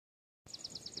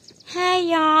Hey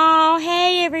y'all,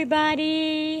 hey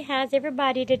everybody, how's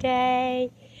everybody today?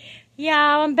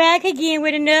 Y'all, I'm back again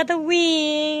with another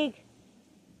wig.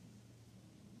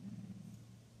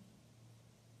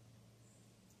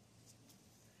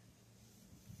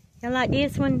 Y'all like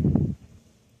this one?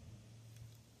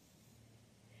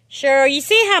 Sure, you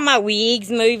see how my wigs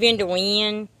move in the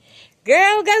wind?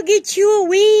 Girl, go get you a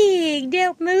wig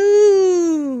that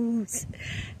moves.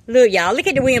 Look y'all, look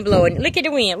at the wind blowing. Look at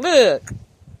the wind, look.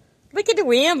 Look at the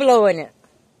wind blowing it.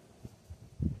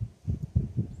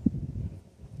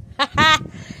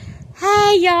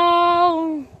 Hey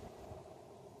y'all.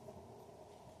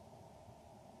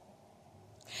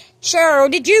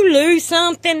 Cheryl, did you lose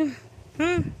something?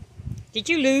 Did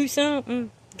you lose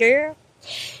something, girl?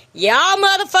 Y'all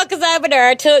motherfuckers over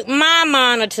there took my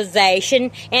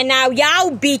monetization, and now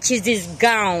y'all bitches is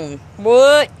gone.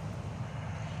 What?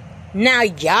 Now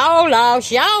y'all lost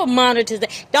y'all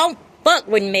monetization. Don't fuck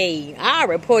with me. I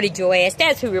reported your ass.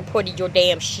 That's who reported your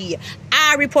damn shit.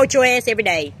 I report your ass every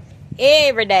day.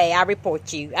 Every day I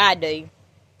report you. I do.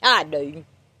 I do.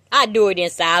 I do it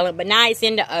in silent, but now it's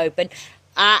in the open.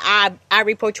 I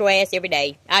report your ass every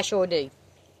day. I sure do.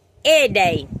 Every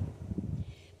day.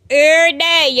 Every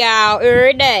day, y'all.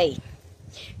 Every day.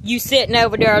 You sitting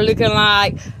over there looking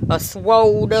like a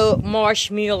swolled up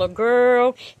marshmallow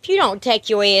girl. If you don't take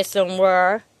your ass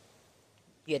somewhere,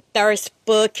 you thirst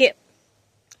bucket.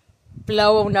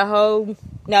 Flow on the hoe.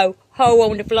 No, hoe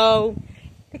on the floor.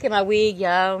 Look at my wig,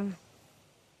 y'all.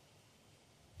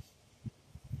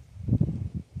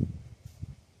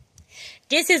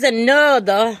 This is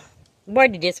another. Where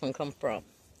did this one come from?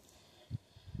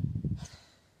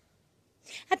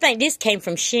 I think this came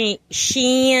from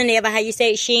Shein, ever how you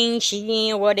say it,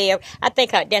 Shein, whatever. I think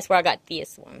that's where I got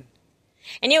this one.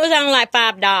 And it was only like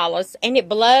 $5. And it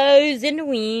blows in the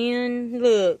wind.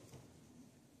 Look.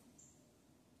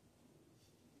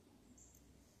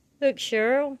 Look,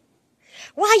 Cheryl.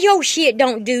 Why your shit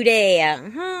don't do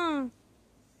that? Huh?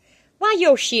 Why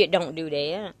your shit don't do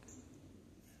that?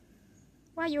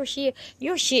 Why your shit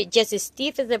just as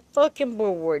stiff as a fucking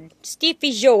board. Stiff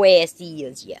as your ass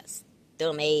is, yes.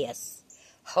 Dumb ass.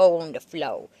 Hoe on the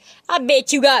floor. I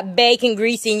bet you got bacon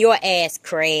grease in your ass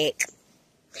crack.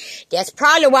 That's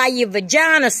probably why your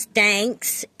vagina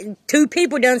stinks. 2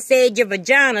 people done said your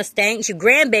vagina stinks. Your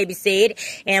grandbaby said it.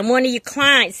 And one of your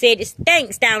clients said it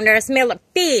stinks down there. I smell like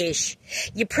fish.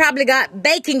 You probably got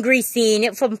bacon grease in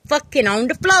it from fucking on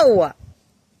the floor.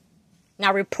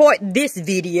 Now report this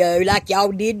video like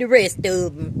y'all did the rest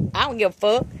of them. I don't give a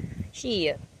fuck.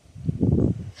 Shit.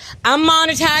 I'm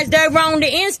monetized over on the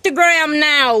Instagram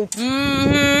now.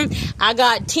 I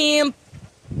got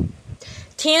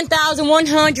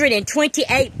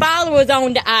 10,128 followers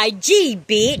on the IG,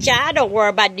 bitch. I don't worry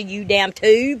about the you damn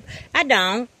tube. I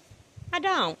don't.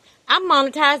 I'm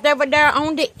monetized over there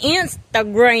on the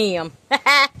Instagram.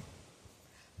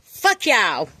 Fuck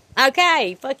y'all.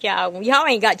 Okay, fuck y'all. Y'all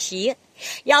ain't got shit.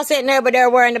 Y'all sitting over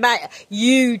there worrying about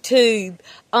YouTube.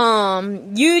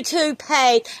 YouTube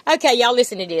pay. Okay, y'all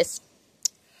listen to this.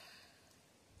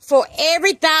 For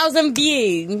every 1,000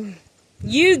 views,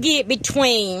 you get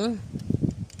between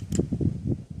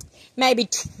maybe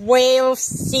 12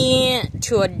 cents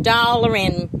to $1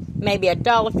 and maybe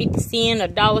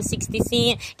 $1.50,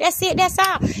 $1.60. That's it, that's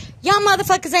all. Y'all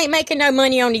motherfuckers ain't making no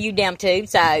money on the you damn tube,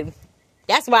 so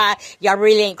that's why y'all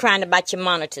really ain't crying about your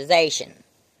monetization.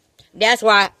 That's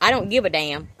why I don't give a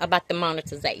damn about the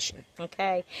monetization,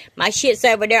 okay? My shit's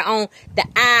over there on the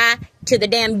I to the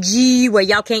damn G where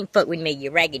y'all can't fuck with me,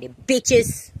 you raggedy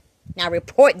bitches. Now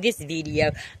report this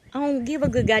video. I don't give a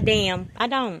good goddamn. I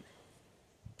don't.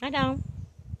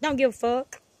 Don't give a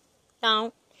fuck.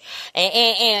 Don't.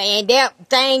 And that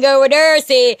thing over there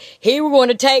said he was going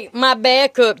to take my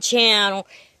backup channel.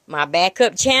 My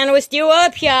backup channel is still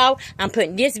up, y'all. I'm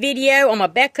putting this video on my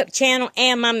backup channel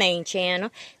and my main channel.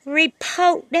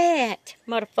 Report that,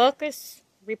 motherfuckers.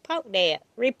 Report that.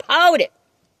 Report it.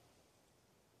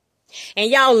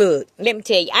 And y'all look, let me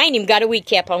tell you, I ain't even got a wig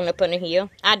cap on up under here.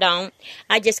 I don't.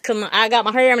 I got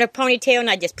my hair in a ponytail and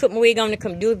I just put my wig on to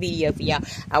come do a video for y'all.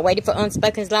 I waited for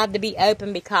Unspoken's Live to be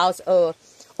open because, or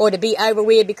to be over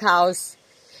with because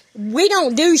we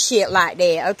don't do shit like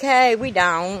that, okay? We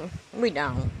don't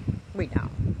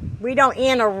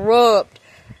interrupt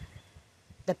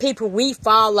the people we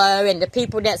follow and the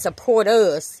people that support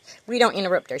us. We don't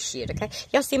interrupt their shit, okay?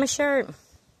 Y'all see my shirt?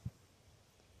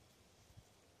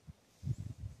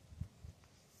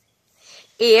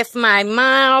 If my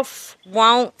mouth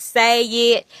won't say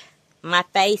it, my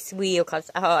face will, because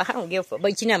I don't give a fuck.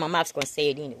 But you know my mouth's going to say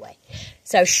it anyway.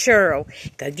 So, Cheryl,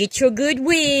 go get you a good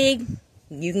wig.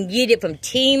 You can get it from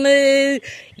Temu.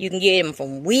 You can get them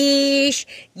from Wish.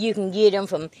 You can get them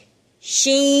from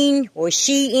Sheen or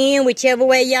Shein, whichever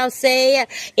way y'all say it.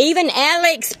 Even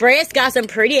AliExpress got some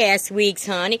pretty ass wigs,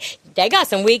 honey. They got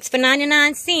some wigs for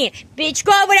 99 cents. Bitch,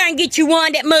 go over there and get you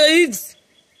one that moves.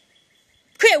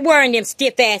 Quit wearing them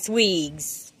stiff ass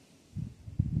wigs.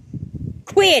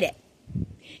 Quit it.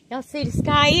 Y'all see the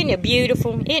sky? Isn't it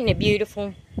beautiful? Isn't it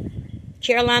beautiful?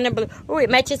 Carolina blue. Oh, it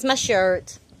matches my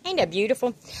shirt. Ain't that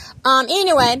beautiful?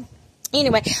 Anyway.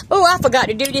 Oh, I forgot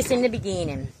to do this in the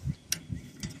beginning.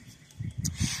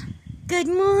 Good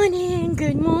morning,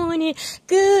 good morning,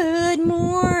 good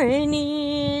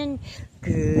morning,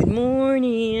 good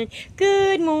morning,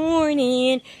 good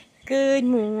morning, good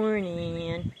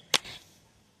morning.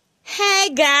 Hey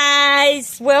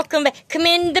guys, welcome back. Come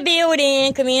in the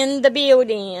building, come in the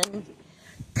building.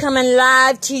 Coming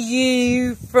live to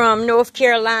you from North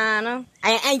Carolina.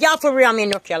 And y'all, for real, I'm in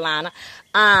North Carolina.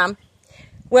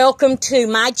 Welcome to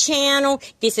my channel.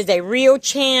 This is a real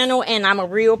channel, and I'm a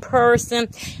real person.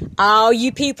 All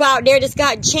you people out there that's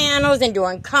got channels and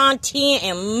doing content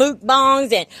and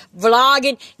mukbangs and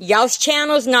vlogging, y'all's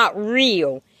channel's not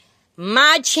real.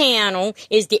 My channel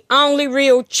is the only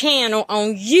real channel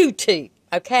on YouTube,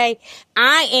 okay?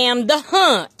 I am the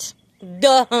hunt.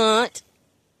 The hunt.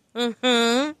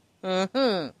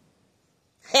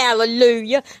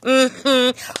 Hallelujah.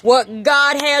 What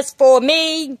God has for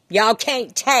me, y'all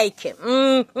can't take it.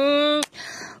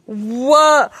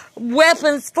 What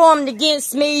weapons formed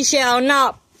against me shall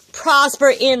not prosper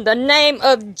in the name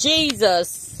of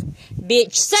Jesus.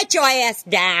 Bitch, set your ass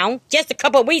down. Just a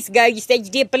couple of weeks ago, you said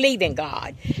you did believe in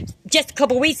God. Just a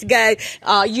couple of weeks ago,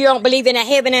 you don't believe in a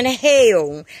heaven and a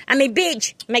hell. I mean,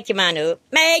 bitch, make your mind up.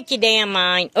 Make your damn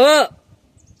mind up.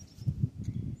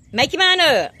 Make your mind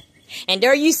up. And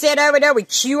there you sit over there with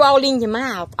Q all in your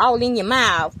mouth. All in your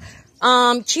mouth.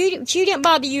 Q didn't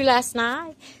bother you last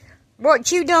night. What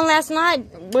Q done last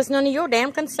night was none of your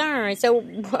damn concern. So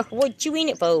what you in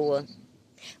it for?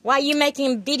 Why are you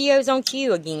making videos on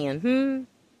Q again?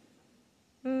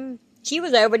 She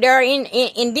was over there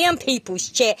in them people's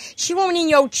chat. She wasn't in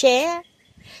your chat.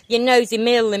 You nosy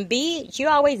meddling bitch. You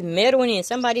always meddling in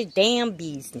somebody's damn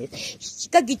business.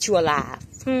 Go get you alive.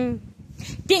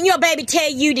 Didn't your baby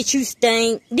tell you that you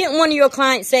stink? Didn't one of your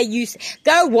clients say you...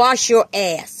 Go wash your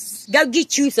ass. Go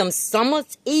get you some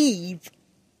Summer's Eve.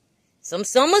 Some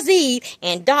Summer's Eve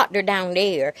and doctor down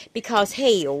there. Because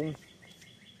hell...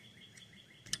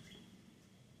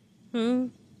 Number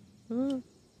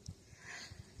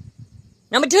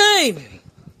two.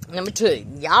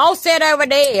 Y'all sit over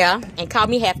there and call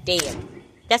me half dead.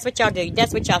 That's what y'all do.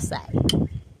 That's what y'all say.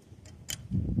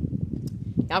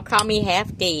 Y'all call me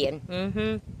half dead.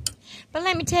 But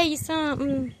let me tell you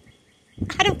something.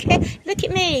 I don't care. Look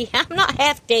at me. I'm not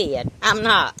half dead. I'm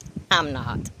not. I'm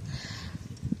not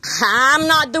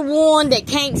the one that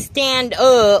can't stand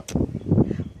up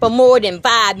for more than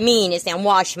 5 minutes and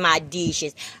wash my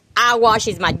dishes. I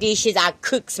washes my dishes. I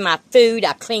cooks my food.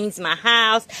 I cleans my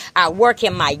house. I work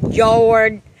in my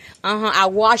yard. I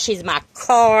washes my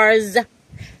cars.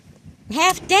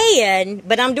 Half dead,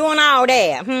 but I'm doing all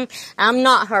that. I'm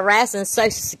not harassing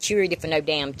Social Security for no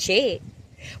damn check,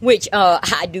 which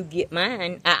I do get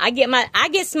mine. I get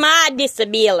my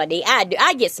disability.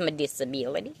 I get some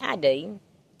disability. I do.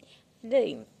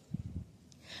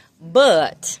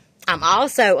 But I'm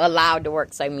also allowed to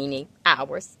work so many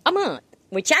hours a month,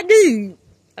 which I do.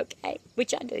 Okay,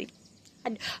 which I do.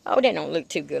 Oh, that don't look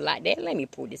too good like that. Let me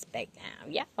pull this back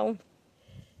down, y'all.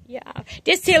 Yeah,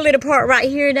 this here little part right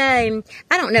here, though,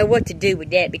 I don't know what to do with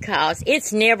that because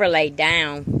it's never laid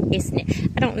down.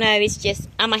 I don't know. It's just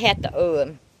I'm gonna have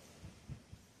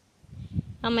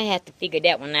to figure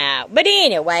that one out. But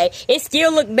anyway, it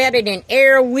still look better than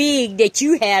every wig that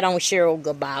you had on, Cheryl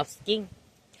Gabowski.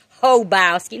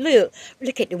 Hobowski.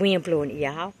 Look at the wind blowing it,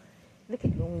 y'all. Look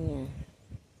at the wind.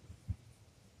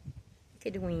 Look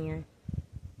at the wind.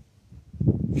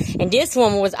 And this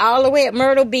woman was all the way at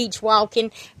Myrtle Beach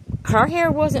walking. Her hair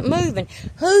wasn't moving.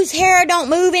 Whose hair don't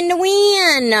move in the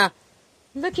wind?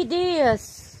 Look at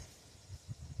this.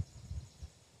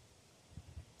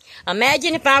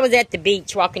 Imagine if I was at the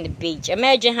beach, walking the beach.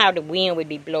 Imagine how the wind would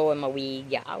be blowing my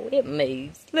wig, y'all. It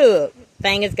moves. Look.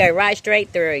 Fingers go right straight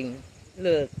through.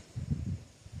 Look.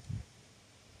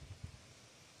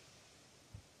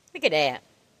 Look at that.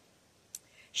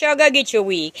 Sure, go get your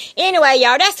wig. Anyway,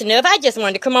 y'all, that's enough. I just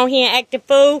wanted to come on here and act a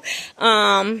fool.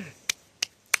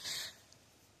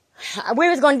 We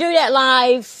was going to do that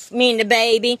live, me and the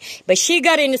baby. But she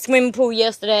got in the swimming pool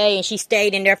yesterday, and she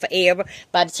stayed in there forever.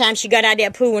 By the time she got out of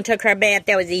that pool and took her bath,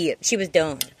 that was it. She was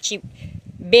done.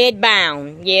 Bed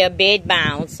bound. Yeah, bed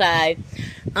bound. So,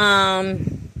 I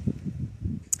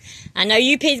know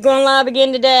UP's going live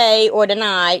again today or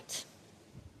tonight.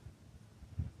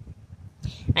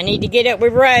 I need to get up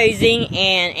with Rosie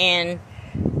and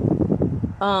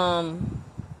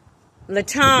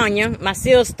LaTanya, my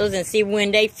sisters, and see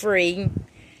when they free,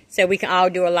 so we can all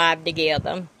do a live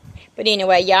together. But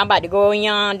anyway, y'all, I'm about to go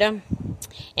yonder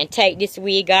and take this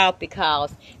wig off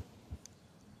because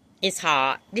it's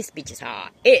hot. This bitch is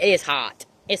hot. It is hot.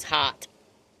 It's hot.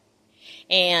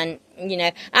 And, you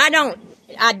know, I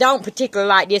don't particularly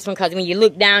like this one because when you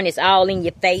look down, it's all in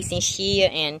your face and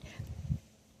shit, and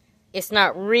it's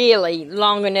not really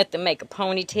long enough to make a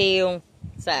ponytail.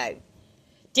 So,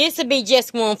 this will be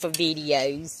just one for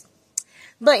videos.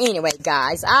 But anyway,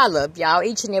 guys, I love y'all,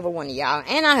 each and every one of y'all,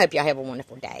 and I hope y'all have a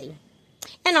wonderful day.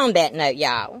 And on that note,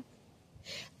 y'all,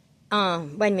 wait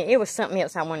a minute, it was something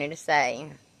else I wanted to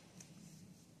say.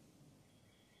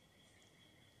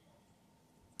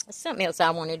 Something else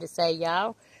I wanted to say,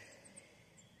 y'all.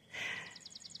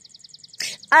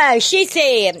 Oh, she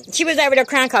said she was over there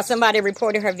crying because somebody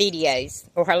reported her videos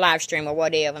or her live stream or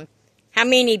whatever. How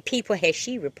many people has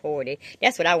she reported?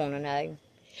 That's what I want to know.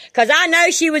 Because I know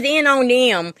she was in on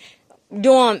them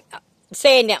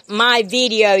saying that my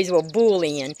videos were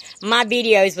bullying. My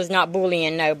videos was not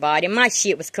bullying nobody. My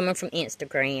shit was coming from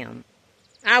Instagram.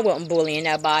 I wasn't bullying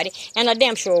nobody. And I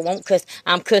damn sure won't because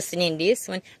I'm cussing in this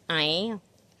one. I am.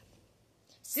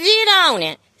 Sit on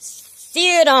it.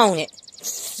 Sit on it.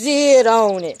 Sit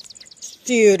on it.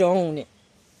 Sit on it.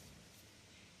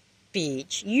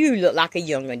 Bitch, you look like a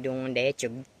young'un doing that.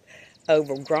 You're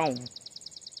overgrown.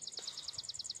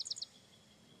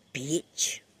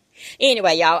 Bitch.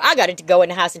 Anyway, y'all, I got to go in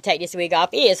the house and take this wig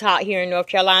off. It is hot here in North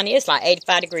Carolina. It's like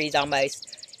 85 degrees almost.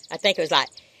 I think it was like,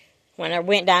 when I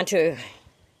went down to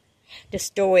the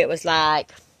store, it was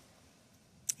like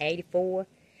 84.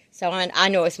 So I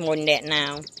know it's more than that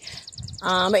now.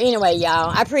 But anyway, y'all,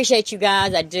 I appreciate you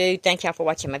guys. I do. Thank y'all for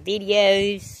watching my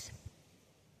videos,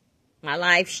 my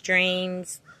live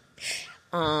streams,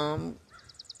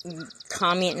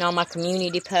 commenting on my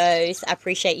community posts. I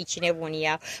appreciate each and every one of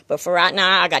y'all. But for right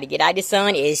now, I got to get out of the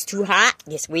sun. It's too hot.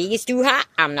 This wig is too hot.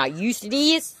 I'm not used to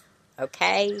this.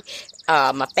 Okay?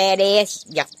 My fat ass.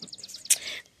 Yeah.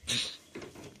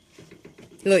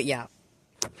 Look, y'all.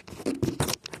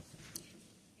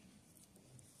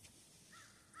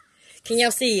 Can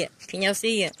y'all see it? Can y'all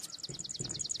see it?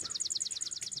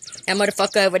 That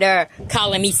motherfucker over there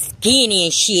calling me skinny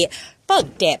and shit.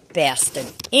 Fuck that bastard.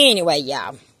 Anyway,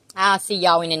 y'all. I'll see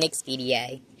y'all in the next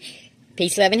video.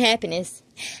 Peace, love, and happiness.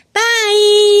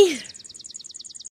 Bye!